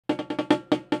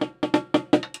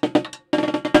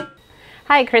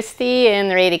Hi, Kristy in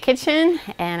the Rada kitchen,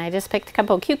 and I just picked a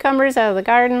couple of cucumbers out of the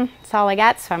garden. That's all I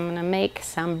got, so I'm going to make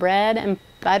some bread and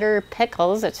butter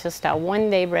pickles. It's just a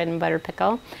one-day bread and butter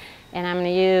pickle, and I'm going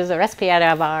to use a recipe out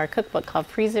of our cookbook called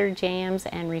Freezer Jams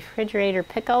and Refrigerator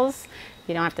Pickles.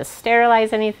 You don't have to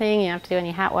sterilize anything. You don't have to do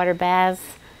any hot water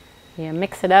baths. You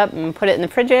mix it up and put it in the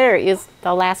refrigerator.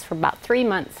 They'll last for about 3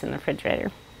 months in the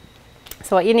refrigerator.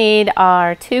 So what you need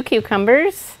are 2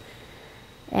 cucumbers.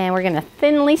 And we're going to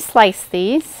thinly slice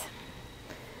these.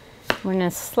 We're going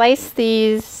to slice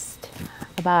these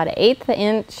about 1/8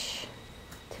 inch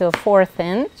to 1/4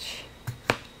 inch.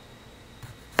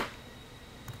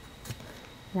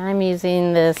 And I'm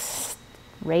using this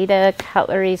Rada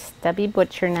Cutlery stubby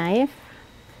butcher knife.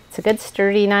 It's a good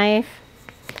sturdy knife.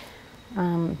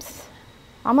 It's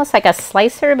almost like a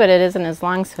slicer, but it isn't as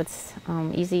long, so it's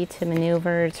easy to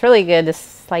maneuver. It's really good to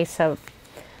slice up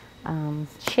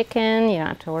chicken. You don't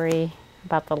have to worry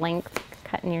about the length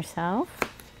cutting yourself.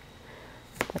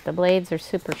 But the blades are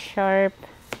super sharp.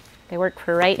 They work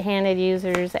for right-handed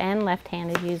users and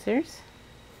left-handed users.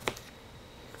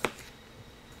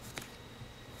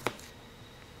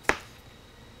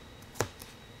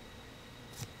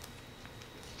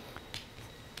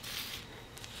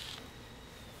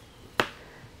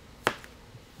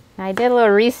 I did a little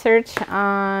research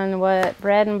on what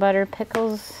bread and butter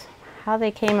pickles, how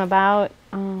they came about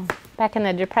back in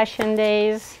the Depression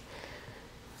days.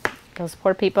 Those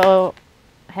poor people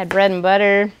had bread and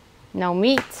butter, no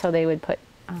meat, so they would put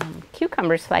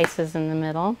cucumber slices in the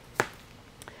middle.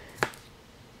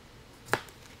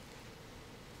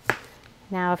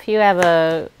 Now if you have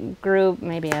a group,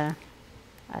 maybe a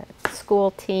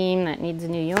school team that needs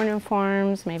new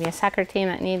uniforms, maybe a soccer team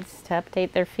that needs to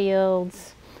update their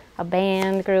fields, a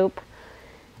band group,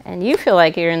 and you feel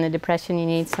like you're in the Depression, you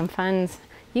need some funds,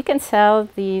 you can sell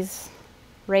these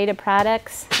Rada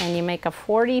products and you make a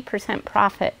 40%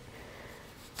 profit.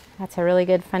 That's a really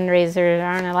good fundraiser. There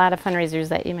aren't a lot of fundraisers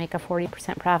that you make a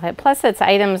 40% profit. Plus it's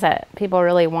items that people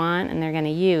really want and they're going to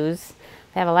use.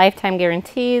 They have a lifetime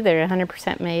guarantee. They're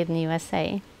 100% made in the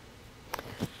USA.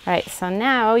 Alright, so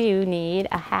now you need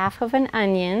 1/2 of an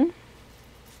onion.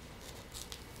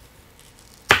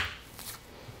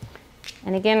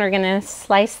 And again, we're going to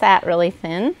slice that really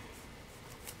thin.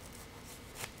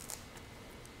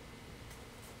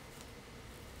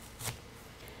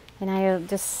 And I'll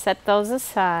just set those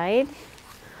aside.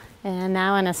 And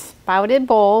now in a spouted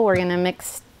bowl, we're going to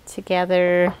mix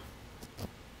together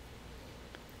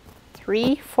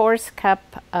 3/4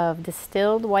 cup of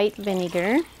distilled white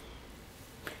vinegar.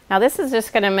 Now this is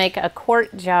just going to make a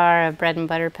quart jar of bread and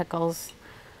butter pickles.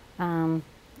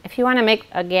 If you want to make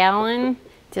a gallon,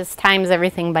 just times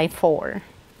everything by 4.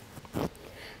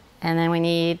 And then we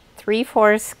need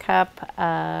 3/4 cup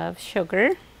of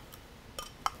sugar,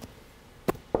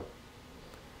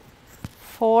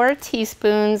 4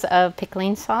 teaspoons of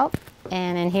pickling salt,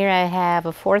 and in here I have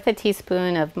 1/4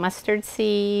 teaspoon of mustard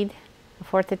seed,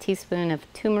 1/4 teaspoon of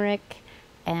turmeric,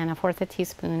 and 1/4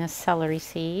 teaspoon of celery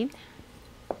seed.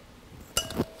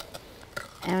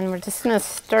 And we're just going to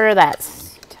stir that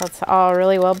until it's all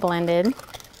really well blended.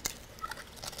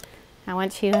 Now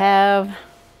once you have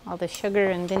all the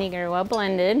sugar and vinegar well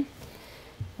blended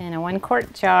in a 1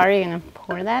 quart jar, you're going to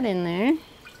pour that in there.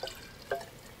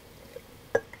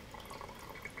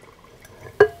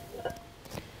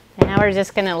 And now we're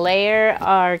just going to layer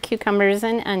our cucumbers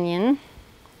and onion.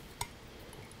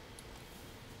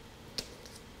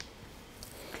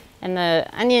 And the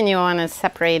onion you want to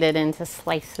separate it into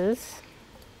slices.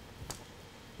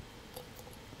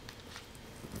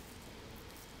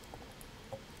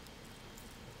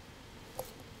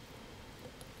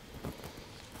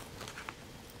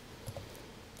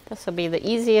 This will be the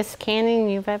easiest canning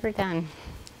you've ever done.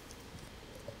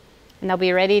 And they'll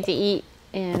be ready to eat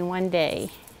in 1 day.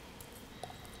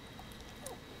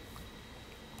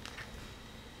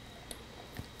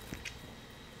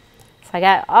 So I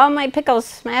got all my pickles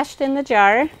smashed in the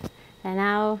jar. And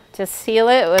now just seal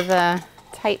it with a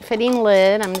tight-fitting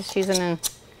lid. I'm just using a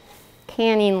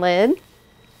canning lid.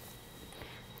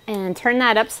 And turn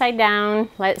that upside down.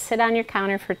 Let it sit on your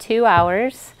counter for 2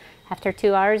 hours. After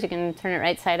 2 hours, you can turn it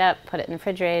right side up, put it in the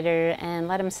refrigerator, and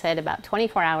let them sit about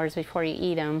 24 hours before you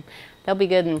eat them. They'll be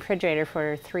good in the refrigerator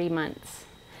for 3 months.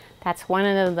 That's one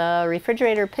of the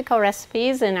refrigerator pickle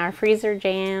recipes in our freezer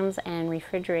jams and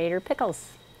refrigerator pickles.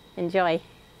 Enjoy.